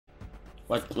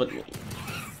What's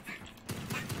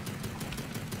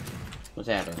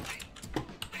happening?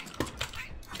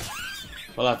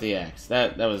 Pull out the axe.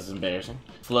 That was embarrassing.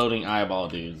 Floating eyeball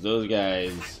dudes. Those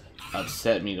guys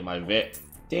upset me to my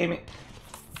damn it.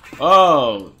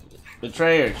 Oh!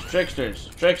 Betrayers, tricksters.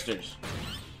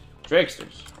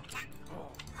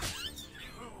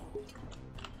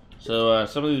 So,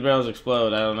 some of these barrels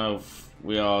explode. I don't know if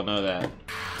we all know that.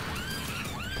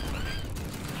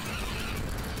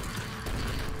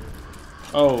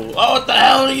 Oh, what the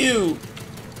hell are you?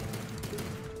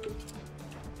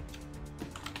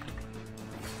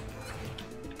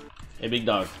 Hey, big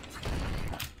dog.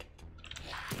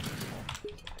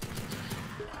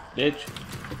 Bitch.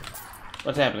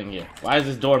 What's happening here? Why is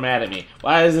this door mad at me?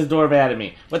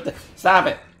 What the? Stop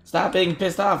it! Stop being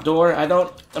pissed off, door. I'm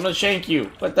gonna shank you.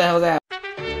 What the hell is that?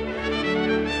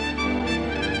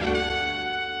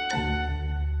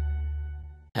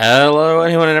 Hello,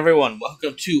 anyone and everyone.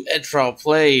 Welcome to Edtrawl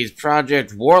Plays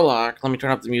Project Warlock. Let me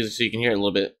turn up the music so you can hear it a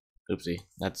little bit. Oopsie.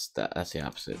 That's the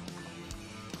opposite.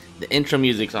 The intro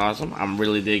music's awesome. I'm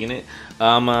really digging it.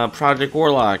 Project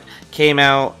Warlock came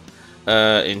out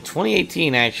in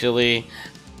 2018 actually.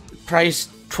 Price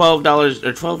 $12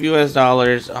 or 12 US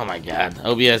dollars. Oh my god.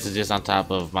 OBS is just on top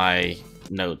of my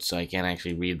notes, so I can't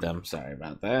actually read them. Sorry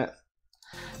about that.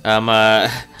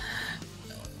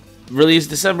 Released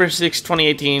December 6,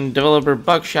 2018. Developer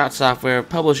Buckshot Software.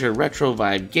 Publisher Retro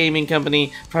Vibe Gaming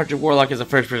Company. Project Warlock is a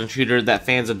first-person shooter that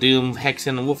fans of Doom,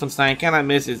 Hexen, and Wolfenstein cannot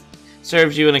miss. It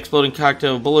serves you an exploding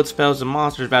cocktail of bullet spells and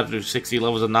monsters battled through 60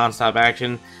 levels of non-stop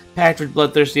action, packed with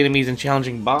bloodthirsty enemies and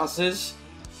challenging bosses.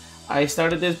 I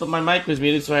started this, but my mic was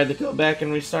muted, so I had to go back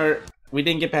and restart. We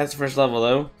didn't get past the first level,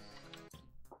 though.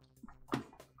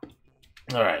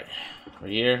 Alright, we're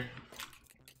here.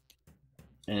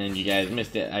 And you guys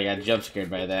missed it. I got jump scared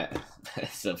by that.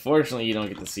 So fortunately, you don't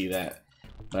get to see that.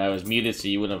 But I was muted, so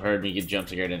you wouldn't have heard me get jump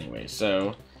scared anyway.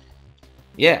 So,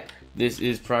 yeah. This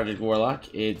is Project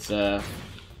Warlock. It's, Oh,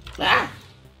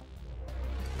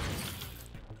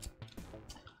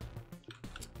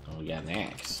 we got an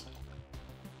axe.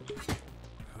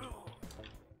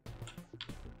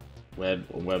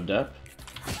 Webbed up.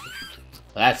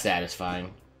 That's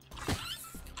satisfying.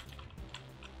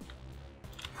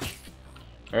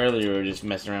 Earlier we were just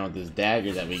messing around with this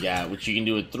dagger that we got, which you can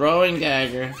do with throwing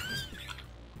dagger.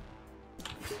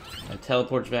 And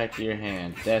teleports back to your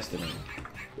hand. Destiny.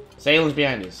 Salem's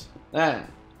behind us. Ah.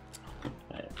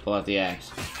 Alright, pull out the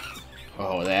axe.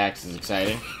 Oh, the axe is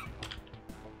exciting.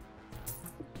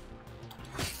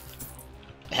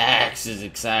 Axe is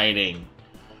exciting.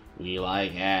 We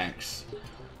like axe.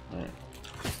 Alright.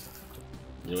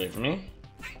 Get away from me.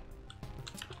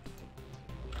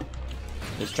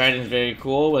 This trident is very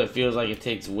cool, but it feels like it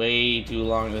takes way too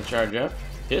long to charge up.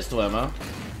 Pistol ammo.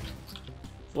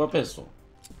 What pistol?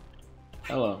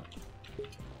 Hello.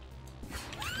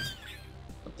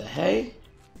 What the hey?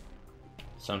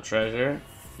 Some treasure.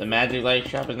 The magic light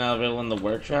shop is now available in the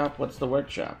workshop. What's the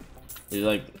workshop? Is it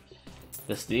like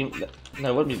the Steam?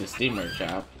 No, it wouldn't be the Steam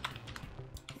workshop.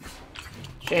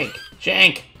 Shank!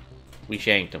 Shank! We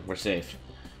shanked him. We're safe.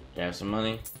 Grab some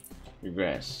money.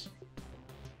 Regress.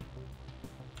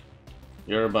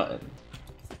 You're a button.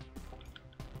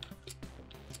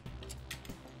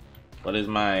 What is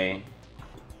my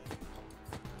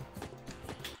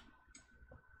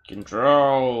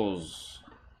controls?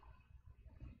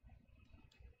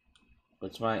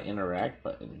 What's my interact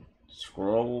button?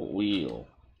 Scroll wheel.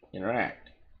 Interact.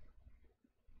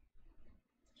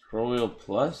 Scroll wheel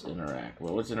plus interact.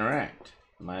 Well, what's interact?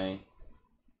 My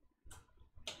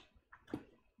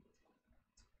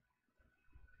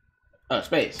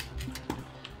space.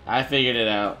 I figured it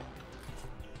out.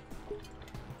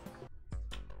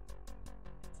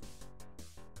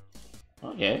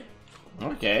 Okay.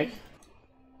 Okay.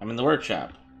 I'm in the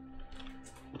workshop.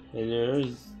 Hello.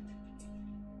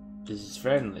 This is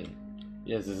friendly.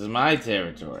 Yes, this is my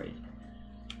territory.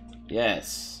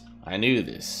 Yes. I knew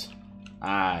this.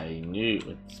 I knew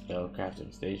it.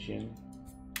 Spellcrafting station.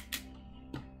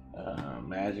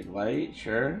 Magic light,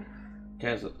 sure.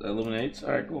 Cast illuminates.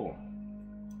 Alright, cool.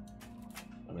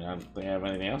 I mean, I don't think I have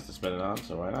anything else to spend it on,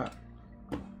 so why not?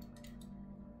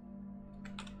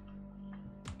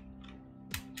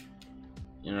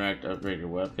 Interact, upgrade your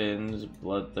weapons,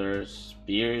 bloodthirst,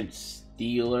 spirit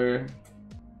stealer,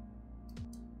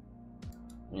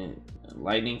 I mean,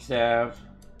 lightning staff,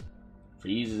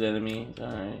 freezes enemies.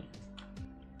 Alright.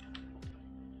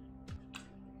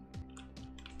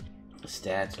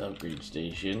 Stats upgrade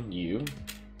station, you.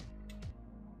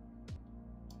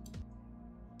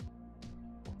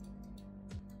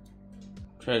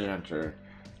 Treasure hunter.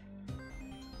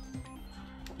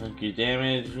 Okay,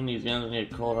 damage. Who needs guns? We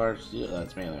need cold hard steel.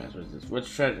 That's melee. What's this? Which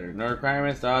treasure? No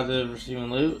requirements. Odds of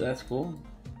receiving loot. That's cool.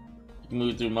 You can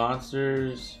move through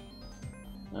monsters.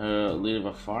 Lead of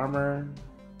a farmer.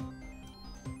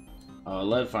 Oh,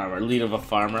 lead farmer. Lead of a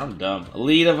farmer. I'm dumb.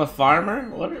 Lead of a farmer?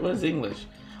 What is English?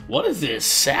 What is this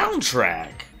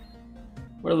soundtrack?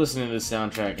 We're listening to this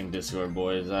soundtrack in Discord,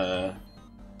 boys. What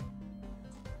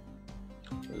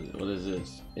is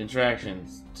this?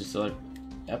 Interactions to select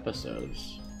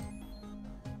episodes.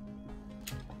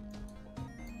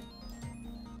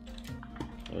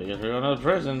 I guess we're going to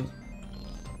prison.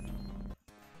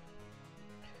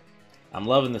 I'm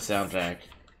loving the soundtrack.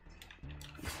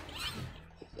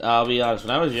 I'll be honest,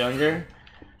 when I was younger,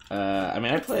 I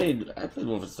mean, I played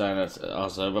Wolfenstein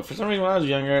also, but for some reason when I was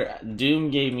younger,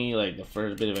 Doom gave me like the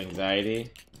first bit of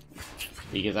anxiety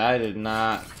because I could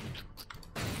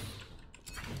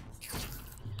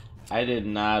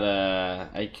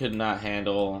not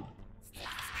handle,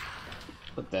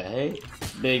 what the heck?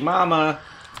 Big Mama!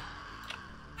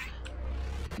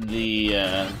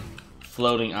 The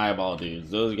floating eyeball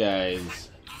dudes. Those guys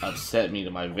upset me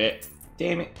to my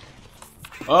damn it.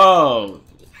 Oh!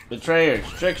 Betrayers,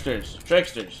 tricksters.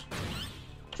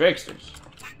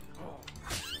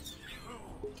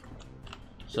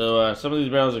 So, some of these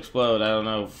barrels explode. I don't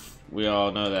know if we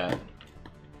all know that.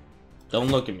 Don't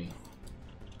look at me.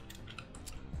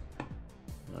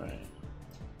 Alright.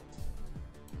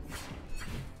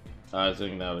 I was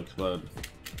thinking that would explode.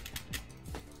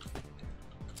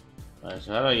 Alright,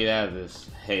 so how do I get out of this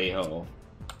hay-hole?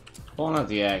 Pulling out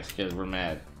the axe because we're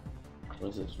mad.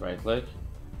 What's this? Right click?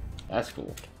 That's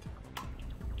cool.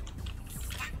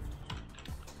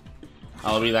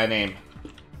 I'll be thy name.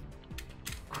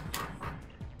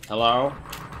 Hello?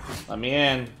 Let me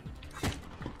in.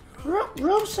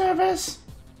 Room service!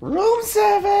 Room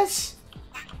service!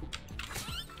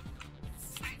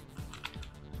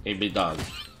 Hey, big dog.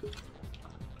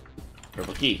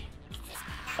 Purple key.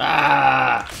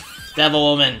 Ah! Devil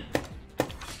woman!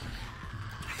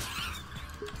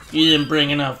 You didn't bring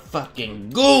enough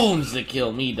fucking goons to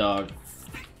kill me, dog.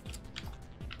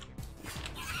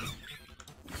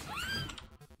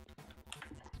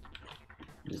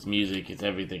 This music is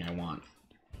everything I want.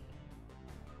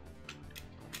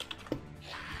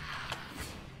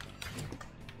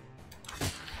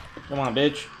 Come on,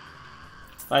 bitch.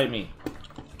 Fight me.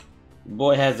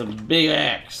 Boy has a big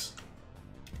axe.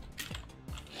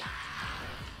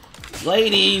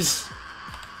 Ladies!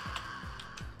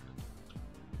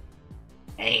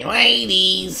 Hey,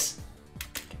 ladies!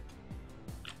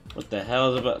 What the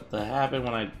hell is about to happen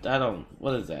when I don't...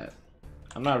 What is that?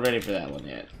 I'm not ready for that one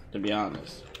yet, to be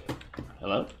honest.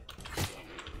 Hello?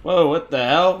 Whoa, what the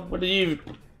hell? What do you...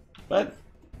 What?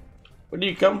 Where do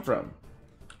you come from?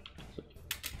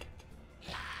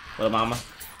 What, mama?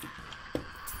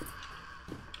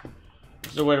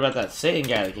 I'm so worried about that Satan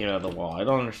guy that came out of the wall. I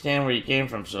don't understand where he came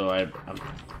from, so I'm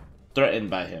threatened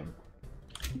by him.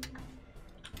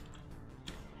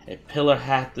 A pillar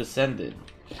hath descended.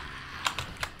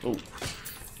 Ooh.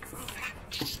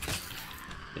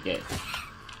 Okay.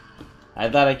 I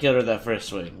thought I killed her that first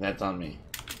swing. That's on me.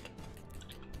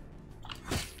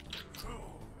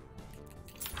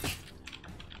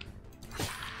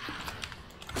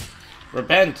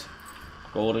 Repent!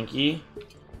 Golden key.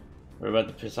 We're about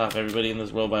to piss off everybody in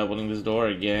this world by opening this door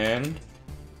again.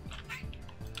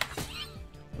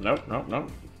 Nope, nope,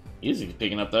 nope. Easy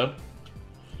picking up though.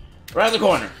 Around the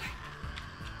corner.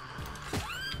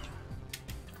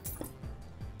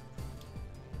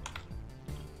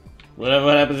 What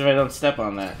happens if I don't step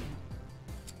on that?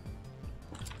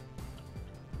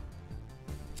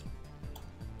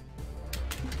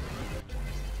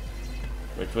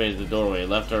 Which way is the doorway?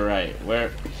 Left or right? Where?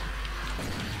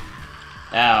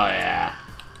 Hell yeah.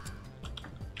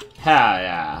 Hell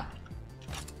yeah.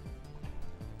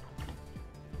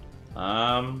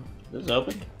 This is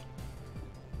open.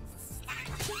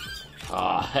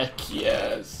 Oh, heck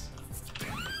yes.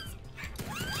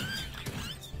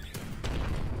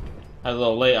 I was a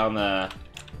little late on the...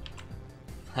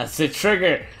 I said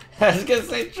trigger! I was gonna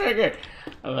say trigger!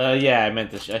 Yeah, I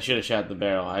meant to. I should have shot the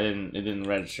barrel. It didn't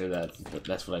register that.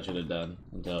 That's what I should have done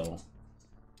until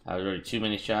I was already too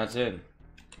many shots in.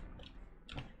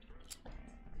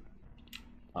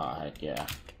 Oh heck yeah,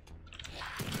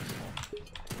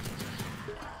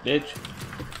 bitch!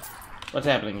 What's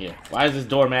happening here? Why is this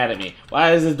door mad at me?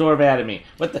 Why is this door mad at me?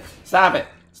 What the? Stop it!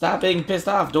 Stop being pissed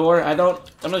off, door! I'm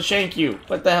gonna shank you.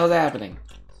 What the hell's happening?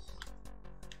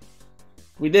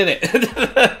 We did it.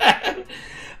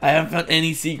 I haven't found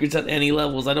any secrets at any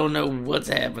levels. I don't know what's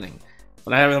happening.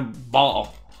 But I have a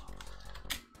ball.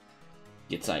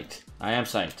 Get psyched. I am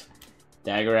psyched.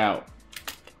 Dagger out.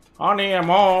 Honey, I'm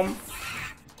home.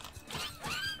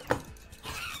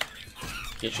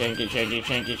 Get shanked, get shanked, get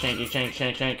shanked, get shanked, get shanked,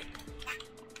 shank, shank.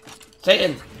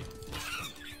 Satan!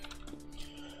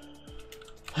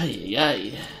 Ay,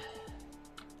 ay.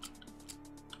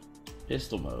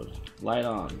 Pistol mode. Light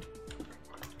on. Do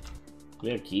we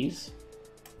have keys?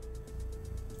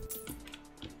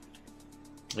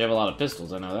 We have a lot of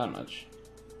pistols, I know that much.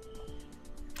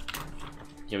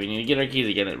 Okay, we need to get our keys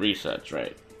again at resets,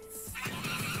 right?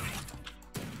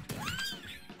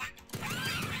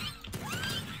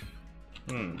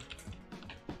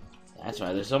 That's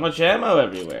why there's so much ammo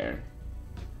everywhere.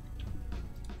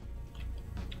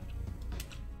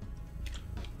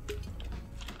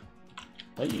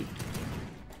 What are you?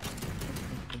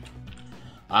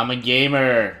 I'm a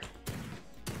gamer.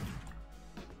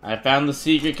 I found the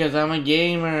secret because I'm a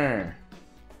gamer.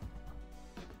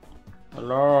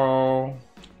 Hello.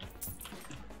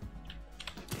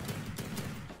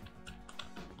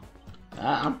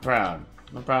 I'm proud.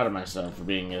 I'm proud of myself for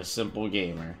being a simple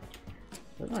gamer.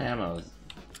 Where's my ammo?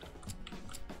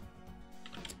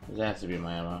 This has to be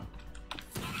my ammo.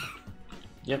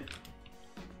 Yep.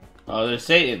 Oh, there's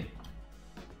Satan.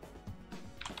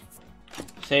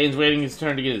 Satan's waiting his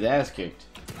turn to get his ass kicked.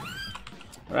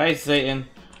 Alright, Satan.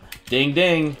 Ding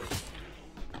ding.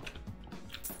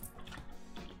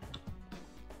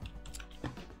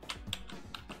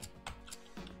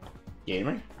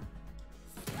 Gamer?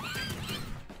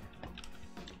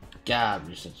 God,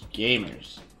 we're such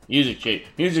gamers. Music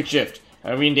shift. Music shift.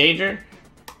 Are we in danger?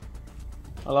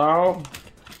 Hello?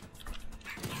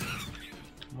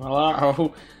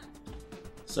 Hello?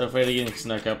 So afraid of getting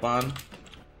snuck up on.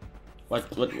 What's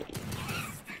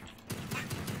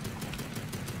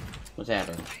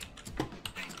happening?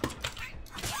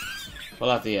 Pull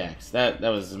out the axe. That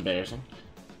was embarrassing.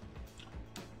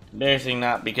 Embarrassing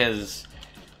not because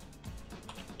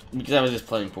I was just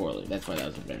playing poorly. That's why that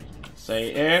was embarrassing.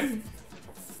 Satan.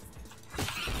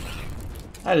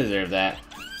 I deserve that.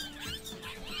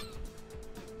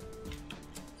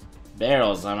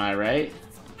 Barrels, am I right?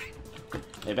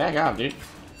 Hey, back off, dude.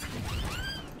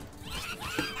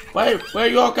 Where are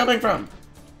you all coming from?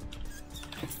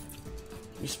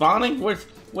 You spawning?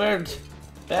 Where's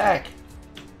back?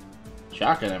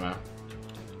 Shotgun ammo.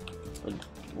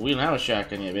 We don't have a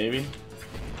shotgun yet, baby.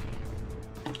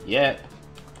 Yet.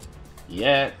 We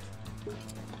don't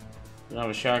have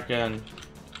a shotgun.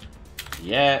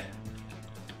 Yet.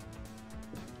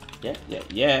 I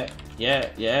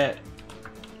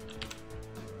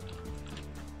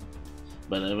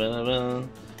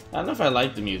don't know if I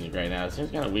like the music right now. It seems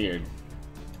kind of weird.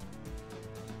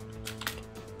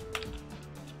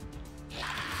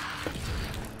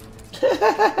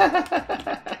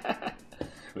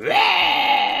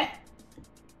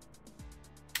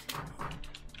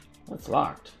 What's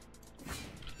locked?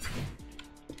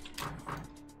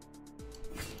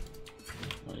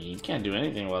 Well, you can't do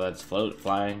anything while that's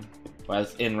flying. While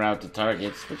it's en route to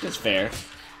targets, which is fair.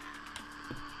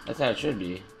 That's how it should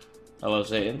be. Hello,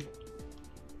 Satan.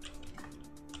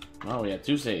 Oh, we got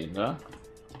two Satans, huh?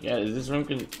 Yeah, is this room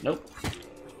can... Nope.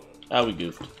 Oh, we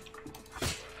goofed.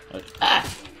 Okay. Ah!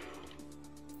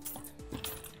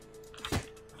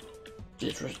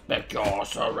 Disrespect your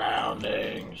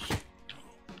surroundings.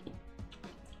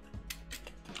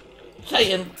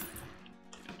 Satan!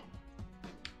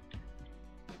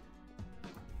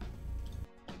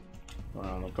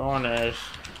 Around the corners.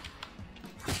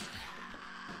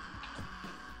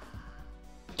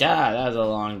 God, that was a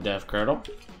long death curdle.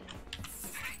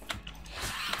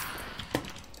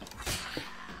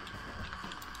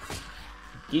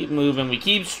 Keep moving, we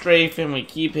keep strafing, we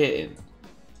keep hitting.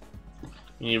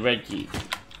 You need a red key.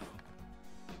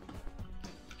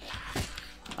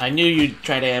 I knew you'd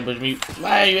try to ambush me.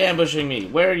 Why are you ambushing me?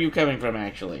 Where are you coming from,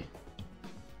 actually?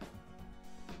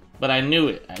 But I knew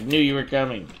it. I knew you were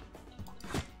coming.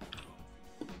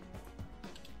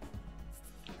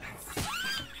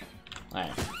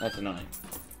 Alright, that's annoying.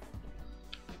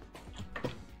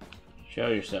 Show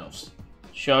yourselves.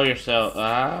 Show yourself.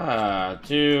 Ah,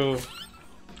 two.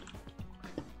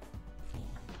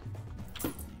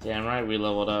 Damn right, we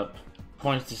leveled up.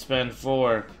 Points to spend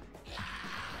 4.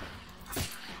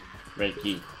 Red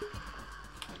key.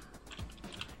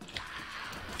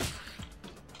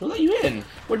 Who let you in?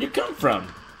 Where'd you come from?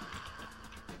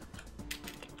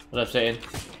 What up, Satan?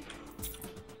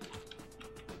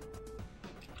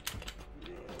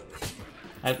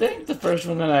 I think the first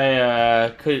one that I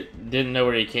didn't know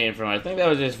where he came from. I think that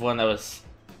was just one that was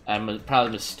I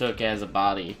probably mistook as a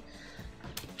body.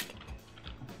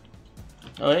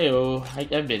 Oh, hey,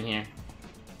 I've been here.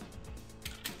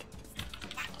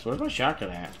 So where's my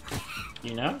shotgun at?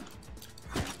 You know?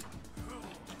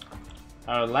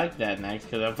 I would like that next,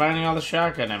 because I'm finding all the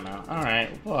shotgun ammo.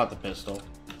 Alright, pull out the pistol.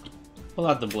 Pull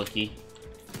out the blicky.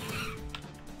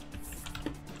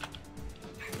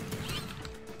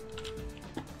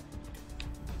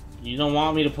 You don't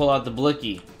want me to pull out the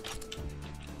blicky.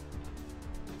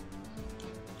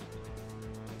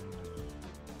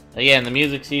 Again, the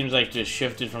music seems like just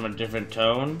shifted from a different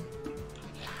tone.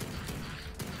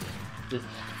 This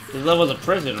level's a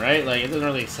prison, right? Like, it doesn't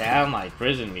really sound like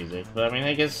prison music. But, I mean,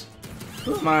 I guess...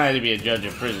 Who am I to be a judge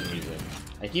of prison music?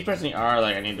 I keep pressing R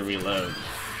like I need to reload.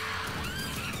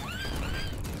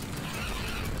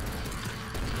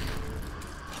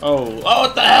 Oh,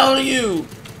 what the hell are you?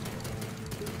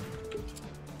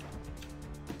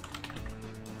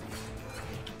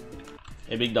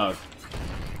 Hey, big dog.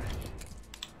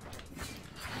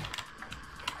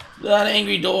 That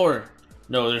angry door.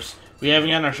 No, we haven't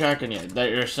gotten our shotgun yet.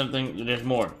 There's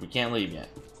more. We can't leave yet.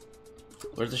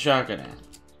 Where's the shotgun at?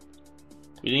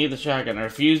 We didn't get the shotgun. I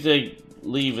refuse to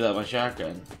leave without my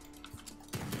shotgun.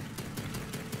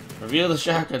 Reveal the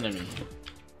shotgun to me.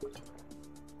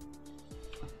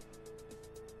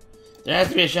 There has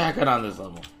to be a shotgun on this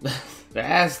level. There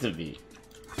has to be.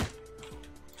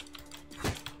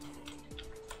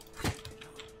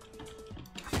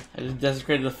 I just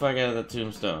desecrated the fuck out of the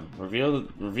tombstone.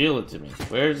 Reveal it to me.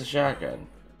 Where's the shotgun?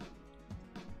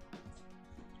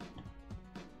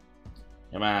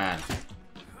 Come on.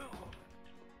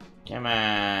 Come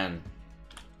on.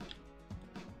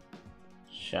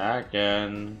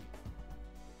 Shotgun.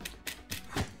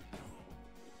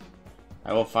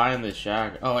 I will find this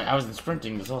shotgun. Oh, wait, I was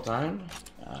sprinting this whole time?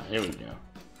 Here we go.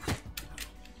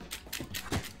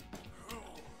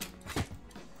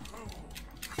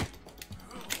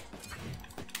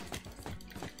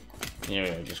 Here we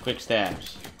go, just quick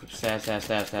stabs. Quick stab.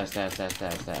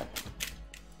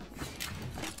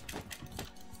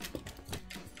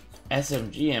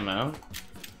 SMG ammo.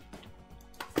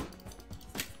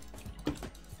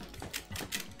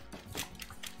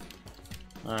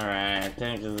 Alright, I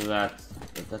think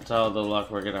that's all the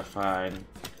luck we're gonna find.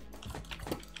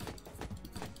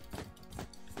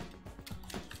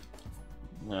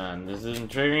 And this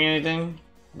isn't triggering anything?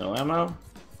 No ammo?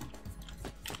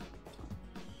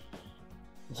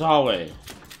 It's hallway.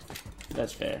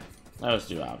 That's fair. That was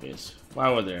too obvious. Why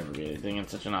would there ever be anything in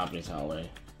such an obvious hallway?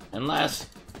 Unless...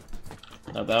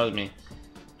 Oh, that was me.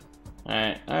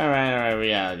 Alright, we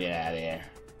gotta get out of here.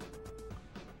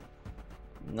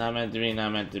 Not meant to be,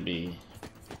 not meant to be.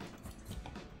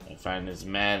 I find this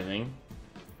maddening.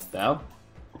 Stell?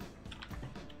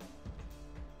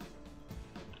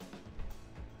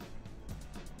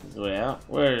 This is the way out?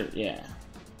 Where? Yeah.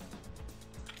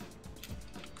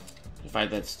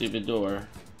 Fight that stupid door.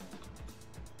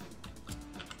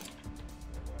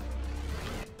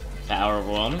 Power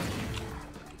overwhelming.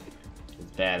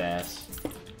 It's badass.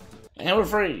 And we're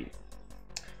free.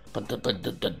 Get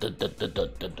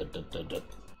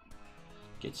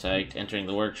psyched. Entering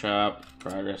the workshop.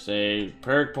 Progress saved.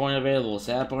 Perk point available.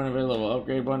 Stat point available.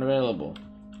 Upgrade point available.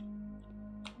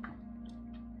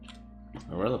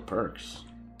 Where are the perks?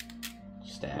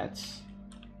 Stats.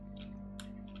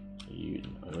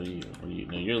 What are you?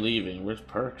 No, you're leaving. Where's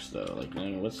perks though? Like,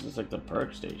 man, what's this like the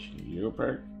perk station? You a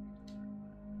perk?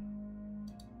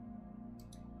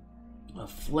 A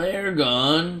flare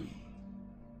gun.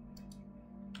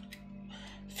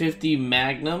 50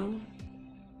 Magnum.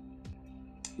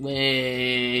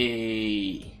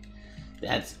 Way.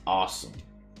 That's awesome.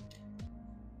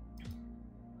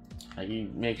 I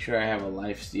can make sure I have a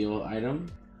lifesteal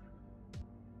item,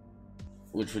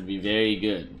 which would be very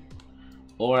good.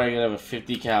 Or I could have a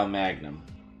 50 cal Magnum.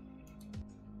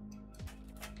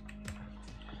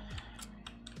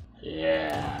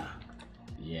 Yeah.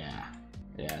 Yeah.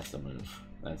 Yeah, that's the move.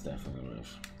 That's definitely the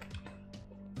move.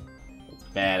 It's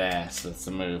badass. That's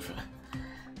the move.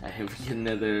 I have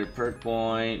another perk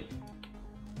point.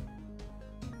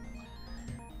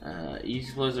 Each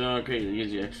explosive ammo crate that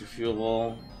gives you extra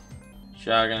fuel.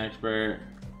 Shotgun expert.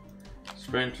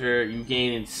 Sprinter. You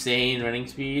gain insane running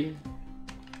speed.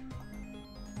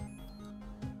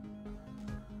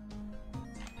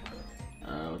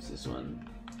 What's this one?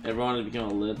 Everyone to become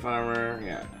a lead farmer.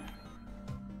 Yeah.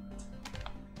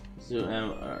 So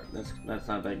that's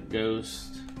not that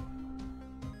ghost.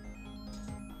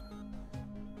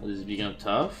 Does it become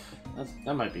tough?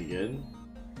 That might be good.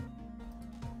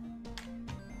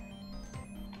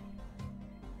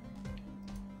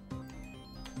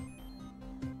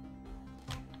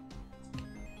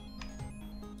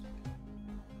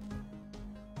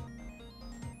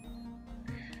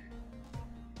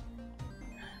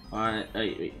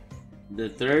 Wait. The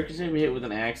third consecutive hit with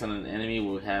an axe on an enemy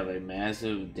will have a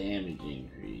massive damage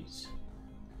increase.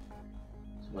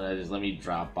 So would I just let me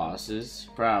drop bosses?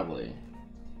 Probably.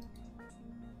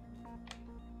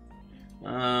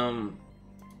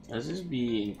 Let's just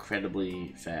be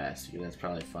incredibly fast because that's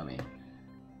probably funny.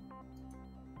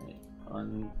 Right.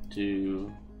 1,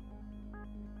 2.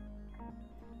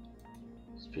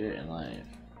 Spirit and life.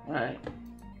 Alright.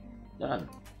 Done.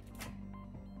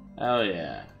 Oh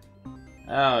yeah.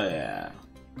 Oh yeah.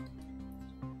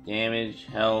 Damage,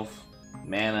 health,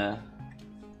 mana,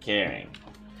 caring.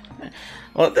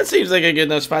 Well, that seems like a good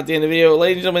enough spot to end the video.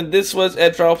 Ladies and gentlemen, this was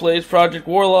Edtrawl Plays Project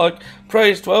Warlock.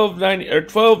 Price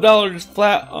 $12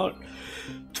 flat on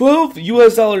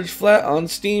 $12 flat on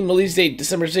Steam. Release date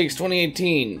December 6,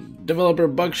 2018. Developer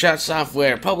Bugshot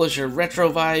Software. Publisher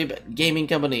Retro Vibe Gaming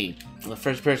Company. The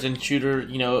first-person shooter,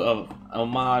 you know, of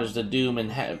homage to Doom and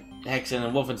Hexen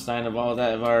and Wolfenstein of all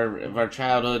that of our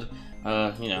childhood.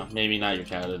 You know, maybe not your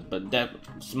childhood, but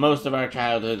most of our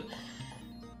childhood.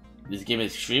 This game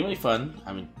is extremely fun.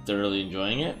 I'm thoroughly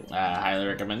enjoying it. I highly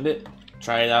recommend it.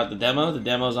 Try it out, the demo. The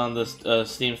demo's on the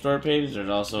Steam store page. There's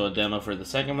also a demo for the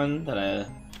second one that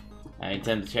I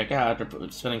intend to check out after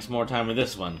spending some more time with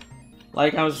this one.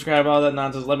 Like, comment, subscribe, all that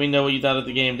nonsense. Let me know what you thought of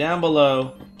the game down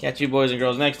below. Catch you boys and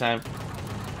girls next time.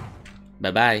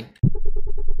 Bye-bye.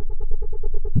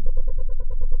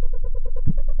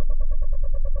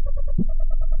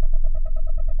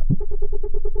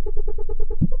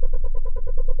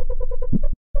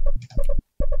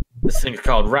 This thing's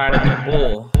called Riding the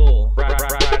Bull.